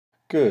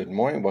Good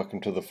morning. Welcome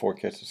to the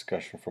forecast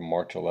discussion for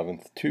March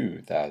 11th,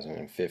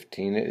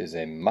 2015. It is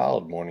a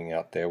mild morning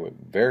out there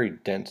with very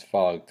dense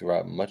fog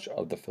throughout much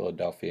of the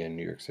Philadelphia and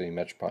New York City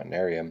metropolitan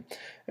area,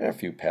 and a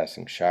few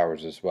passing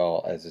showers as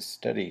well, as a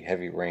steady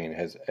heavy rain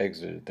has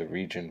exited the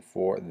region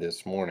for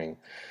this morning.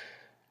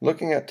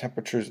 Looking at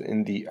temperatures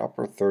in the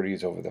upper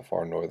 30s over the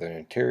far northern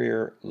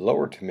interior,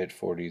 lower to mid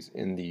 40s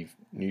in the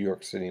New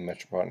York City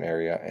metropolitan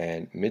area,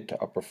 and mid to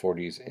upper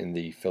 40s in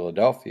the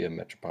Philadelphia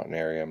metropolitan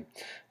area,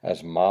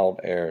 as mild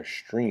air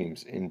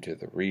streams into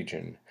the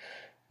region.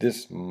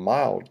 This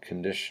mild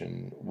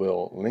condition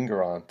will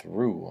linger on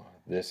through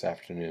this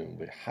afternoon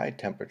with high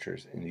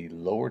temperatures in the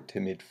lower to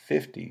mid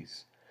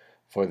 50s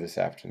for this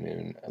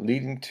afternoon,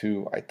 leading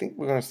to, I think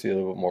we're going to see a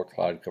little bit more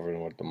cloud cover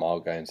than what the model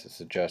guidance is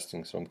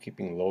suggesting, so I'm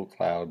keeping low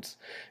clouds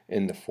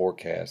in the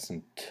forecast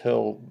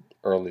until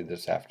early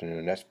this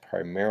afternoon. That's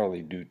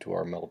primarily due to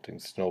our melting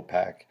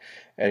snowpack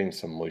adding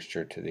some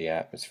moisture to the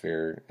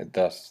atmosphere, and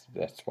thus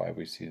that's why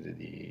we see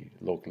the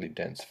locally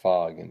dense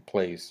fog in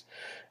place,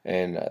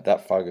 and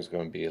that fog is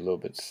going to be a little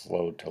bit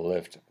slow to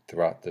lift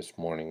throughout this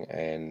morning,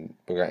 and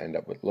we're going to end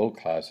up with low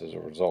clouds as a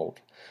result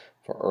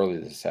for early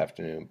this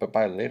afternoon. But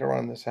by later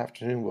on this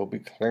afternoon, we'll be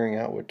clearing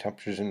out with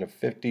temperatures in the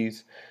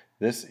 50s.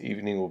 This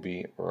evening will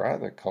be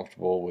rather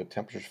comfortable with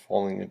temperatures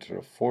falling into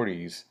the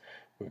 40s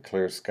with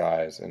clear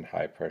skies and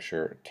high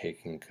pressure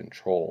taking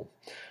control.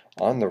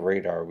 On the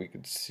radar, we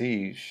could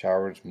see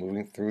showers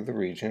moving through the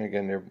region.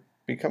 Again, they're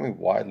becoming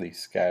widely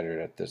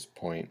scattered at this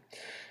point.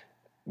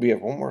 We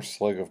have one more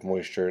slug of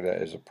moisture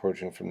that is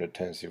approaching from the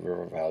Tennessee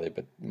River Valley,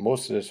 but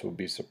most of this will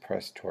be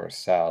suppressed to our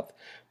south.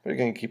 But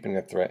again, keeping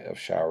a threat of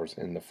showers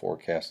in the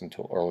forecast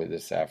until early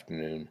this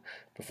afternoon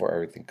before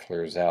everything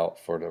clears out.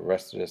 For the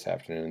rest of this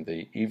afternoon,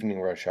 the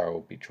evening rush hour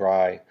will be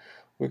dry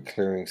with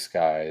clearing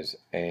skies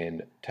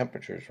and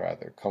temperatures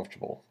rather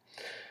comfortable.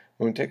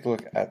 When we take a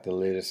look at the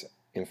latest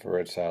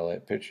infrared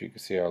satellite picture, you can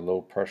see our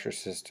low pressure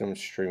system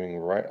streaming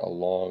right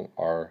along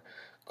our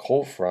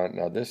cold front.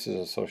 Now this is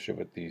associated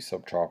with the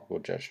subtropical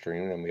jet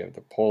stream, and we have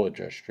the polar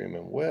jet stream,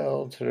 and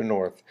well to the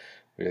north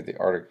we have the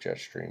Arctic jet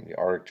stream. The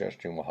Arctic jet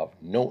stream will have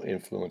no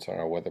influence on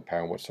our weather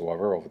pattern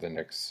whatsoever over the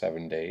next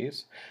 7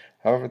 days.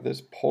 However,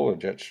 this polar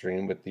jet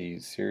stream with the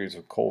series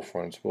of cold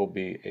fronts will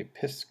be a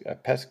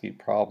pesky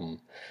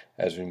problem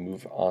as we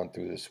move on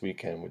through this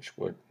weekend, which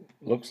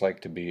looks like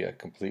to be a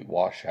complete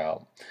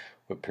washout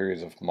with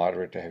periods of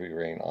moderate to heavy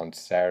rain on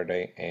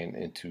Saturday and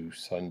into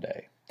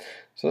Sunday.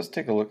 So let's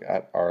take a look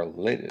at our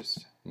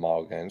latest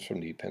model guidance from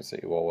the Penn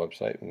State UL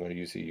website. I'm going to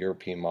use the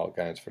European model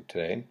guidance for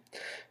today.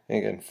 And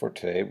again, for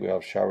today, we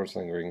have showers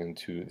lingering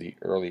into the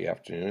early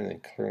afternoon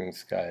and clearing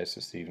skies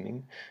this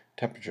evening.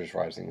 Temperatures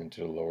rising into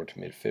the lower to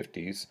mid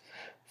 50s.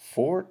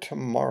 For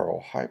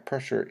tomorrow, high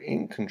pressure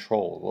in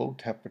control. Low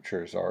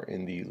temperatures are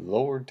in the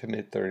lower to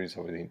mid 30s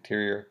over the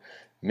interior,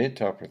 mid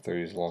to upper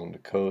 30s along the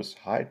coast.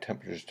 High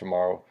temperatures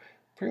tomorrow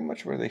pretty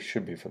much where they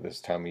should be for this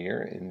time of year,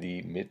 in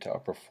the mid to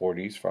upper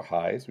 40s for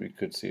highs. We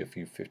could see a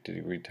few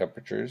 50-degree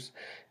temperatures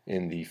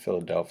in the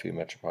Philadelphia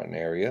metropolitan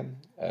area.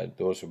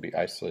 Those will be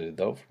isolated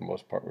though. For the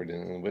most part, we're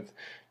dealing with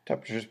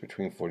temperatures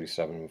between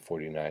 47 and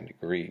 49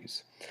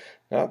 degrees.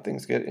 Now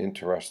things get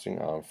interesting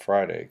on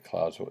Friday.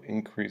 Clouds will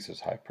increase as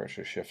high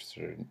pressure shifts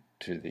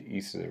to the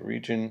east of the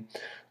region.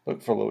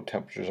 Look for low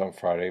temperatures on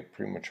Friday,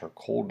 pretty much our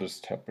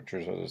coldest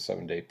temperatures of the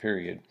 7-day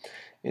period,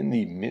 in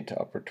the mid to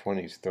upper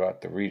 20s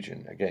throughout the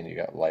region. Again, you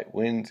got light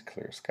winds,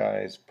 clear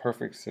skies,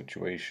 perfect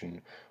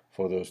situation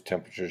for those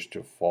temperatures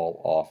to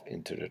fall off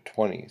into the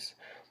 20s.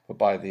 But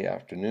by the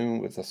afternoon,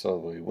 with a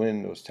southerly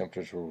wind, those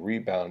temperatures will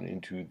rebound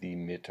into the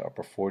mid to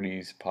upper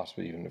 40s,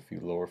 possibly even a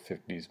few lower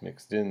 50s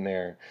mixed in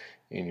there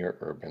in your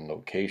urban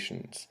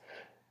locations.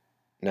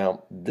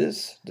 Now,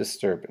 this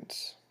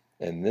disturbance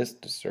and this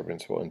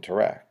disturbance will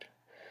interact.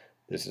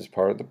 This is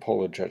part of the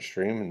polar jet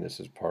stream, and this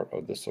is part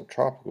of the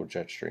subtropical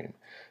jet stream.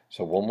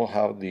 So one will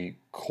have the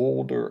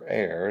colder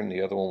air, and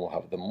the other one will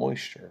have the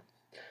moisture.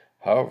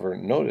 However,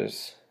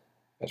 notice,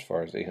 as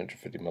far as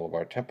 850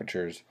 millibar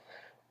temperatures,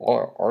 all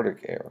our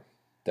Arctic air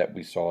that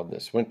we saw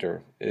this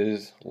winter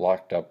is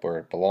locked up where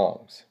it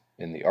belongs,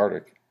 in the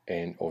Arctic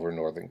and over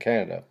northern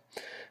Canada.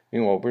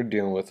 Meanwhile, we're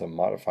dealing with a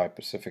modified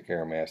Pacific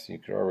air mass, and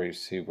you can already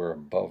see we're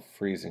above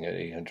freezing at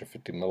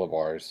 850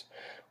 millibars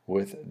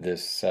with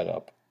this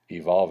setup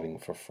evolving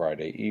for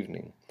Friday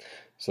evening.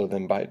 So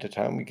then by the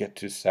time we get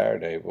to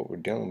Saturday, what we're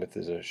dealing with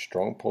is a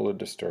strong polar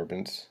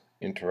disturbance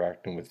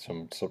interacting with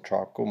some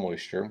subtropical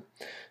moisture.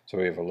 So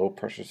we have a low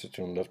pressure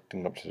system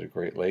lifting up to the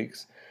Great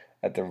Lakes.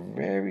 At the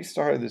very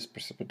start of this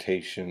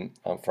precipitation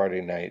on Friday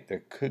night,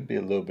 there could be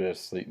a little bit of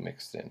sleet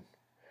mixed in.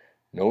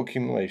 No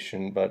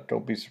accumulation, but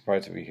don't be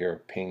surprised if you hear a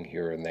ping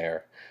here and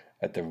there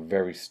at the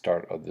very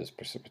start of this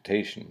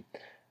precipitation.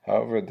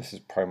 However, this is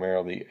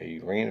primarily a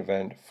rain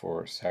event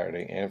for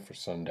Saturday and for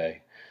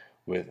Sunday,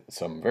 with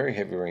some very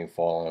heavy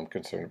rainfall, and I'm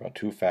concerned about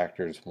two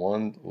factors.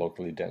 One,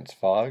 locally dense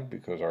fog,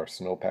 because our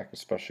snowpack,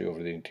 especially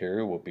over the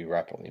interior, will be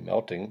rapidly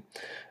melting.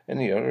 And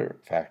the other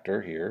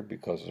factor here,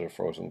 because of the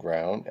frozen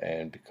ground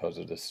and because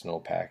of the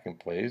snowpack in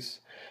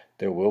place,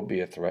 there will be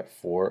a threat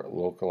for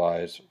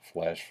localized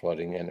flash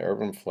flooding and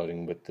urban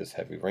flooding with this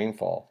heavy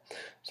rainfall.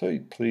 So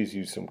please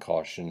use some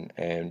caution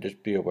and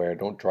just be aware,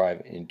 don't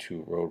drive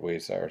into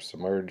roadways that are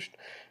submerged.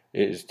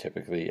 It is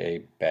typically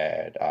a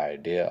bad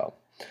idea.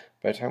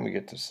 By the time we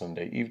get to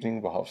Sunday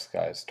evening, we'll have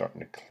skies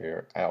starting to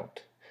clear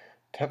out.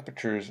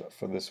 Temperatures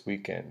for this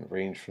weekend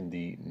range from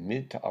the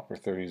mid to upper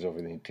 30s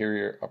over the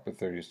interior, upper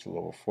 30s to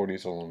lower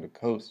 40s along the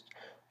coast.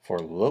 For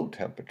low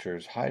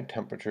temperatures, high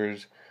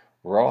temperatures,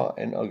 raw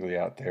and ugly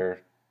out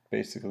there,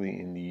 basically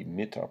in the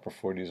mid to upper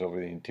 40s over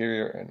the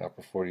interior and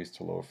upper 40s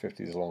to lower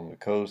 50s along the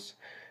coast.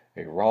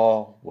 A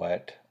raw,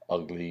 wet,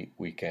 ugly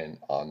weekend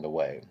on the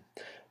way.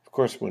 Of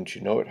course, wouldn't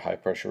you know it, high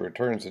pressure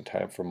returns in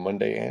time for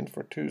Monday and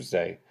for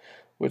Tuesday,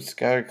 with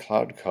scattered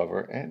cloud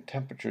cover and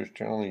temperatures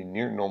generally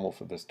near normal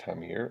for this time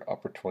of year,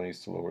 upper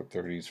 20s to lower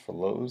 30s for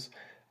lows,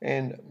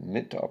 and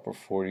mid to upper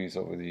 40s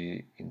over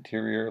the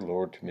interior,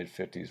 lower to mid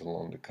 50s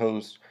along the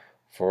coast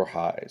for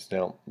highs.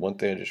 Now, one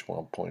thing I just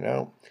want to point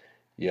out,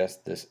 yes,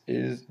 this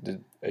is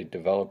a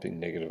developing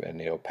negative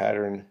NAO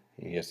pattern.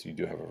 Yes, you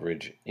do have a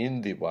ridge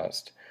in the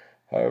west.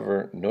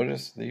 However,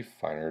 notice the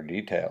finer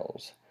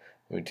details.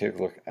 When we take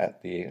a look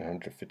at the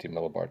 850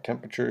 millibar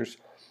temperatures,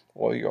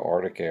 all your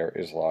Arctic air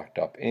is locked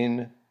up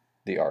in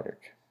the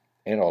Arctic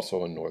and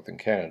also in northern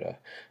Canada,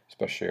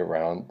 especially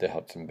around the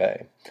Hudson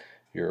Bay.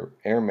 Your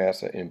air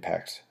mass that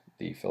impacts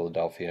the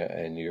Philadelphia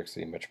and New York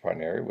City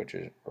metropolitan area, which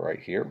is right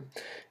here,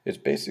 is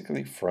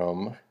basically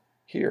from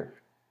here,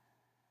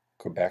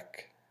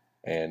 Quebec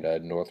and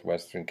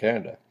northwestern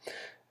Canada,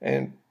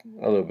 and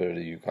a little bit of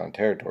the Yukon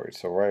Territory.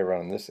 So right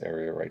around this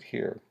area right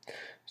here.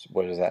 So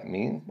what does that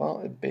mean?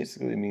 Well, it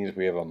basically means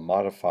we have a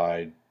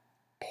modified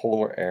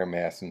polar air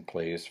mass in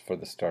place for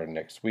the start of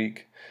next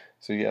week.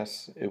 So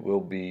yes, it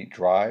will be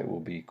dry, it will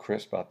be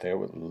crisp out there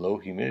with low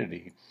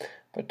humidity,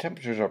 but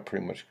temperatures are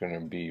pretty much going to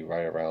be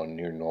right around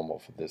near normal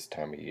for this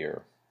time of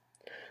year.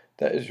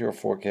 That is your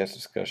forecast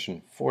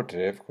discussion for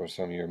today. Of course,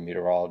 I'm your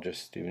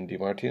meteorologist, Stephen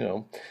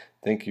DiMartino.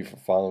 Thank you for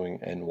following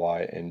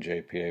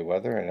NYNJPA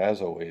weather, and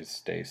as always,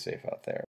 stay safe out there.